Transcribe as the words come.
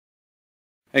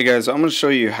Hey guys, I'm going to show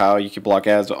you how you can block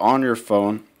ads on your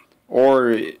phone,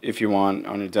 or if you want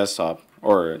on your desktop,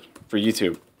 or for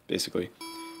YouTube basically.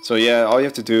 So yeah, all you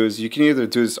have to do is you can either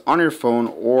do this on your phone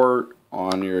or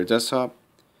on your desktop.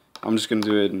 I'm just going to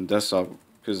do it in desktop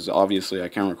because obviously I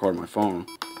can't record my phone.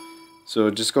 So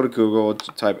just go to Google,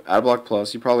 type AdBlock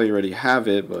Plus. You probably already have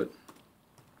it,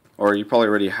 or you probably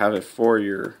already have it for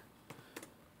your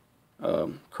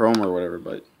Chrome or whatever,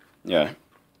 but yeah.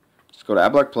 Just go to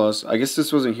AdBlock Plus. I guess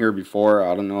this wasn't here before.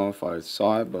 I don't know if I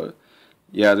saw it, but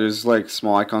yeah, there's like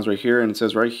small icons right here, and it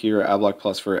says right here AdBlock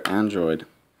Plus for Android.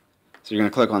 So you're gonna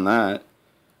click on that.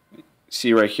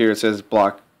 See right here it says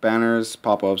block banners,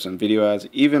 pop-ups, and video ads,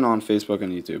 even on Facebook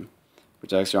and YouTube.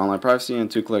 Protects your online privacy and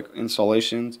two-click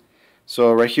installations.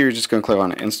 So right here you're just gonna click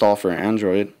on Install for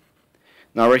Android.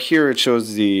 Now right here it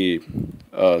shows the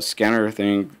scanner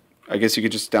thing. I guess you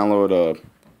could just download a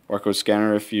barcode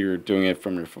scanner if you're doing it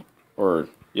from your phone. Or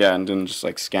yeah, and then just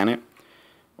like scan it,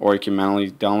 or you can manually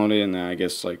download it and then I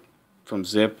guess like from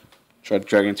zip try to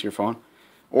drag it into your phone,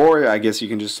 or I guess you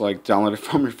can just like download it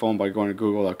from your phone by going to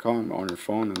google.com on your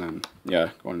phone and then yeah,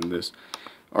 going to this.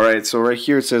 Alright, so right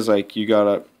here it says like you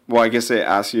gotta, well I guess they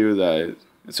ask you that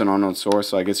it's an unknown source,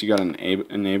 so I guess you gotta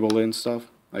enable it and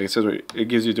stuff. Like it says, it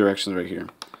gives you directions right here.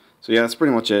 So yeah, that's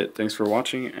pretty much it. Thanks for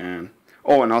watching. And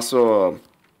oh, and also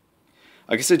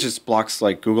I guess it just blocks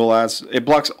like Google ads. It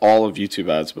blocks all of YouTube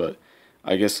ads, but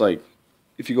I guess like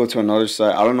if you go to another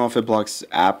site, I don't know if it blocks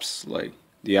apps, like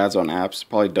the ads on apps.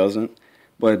 Probably doesn't,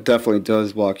 but it definitely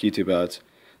does block YouTube ads.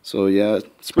 So yeah,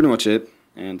 that's pretty much it.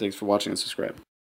 And thanks for watching and subscribe.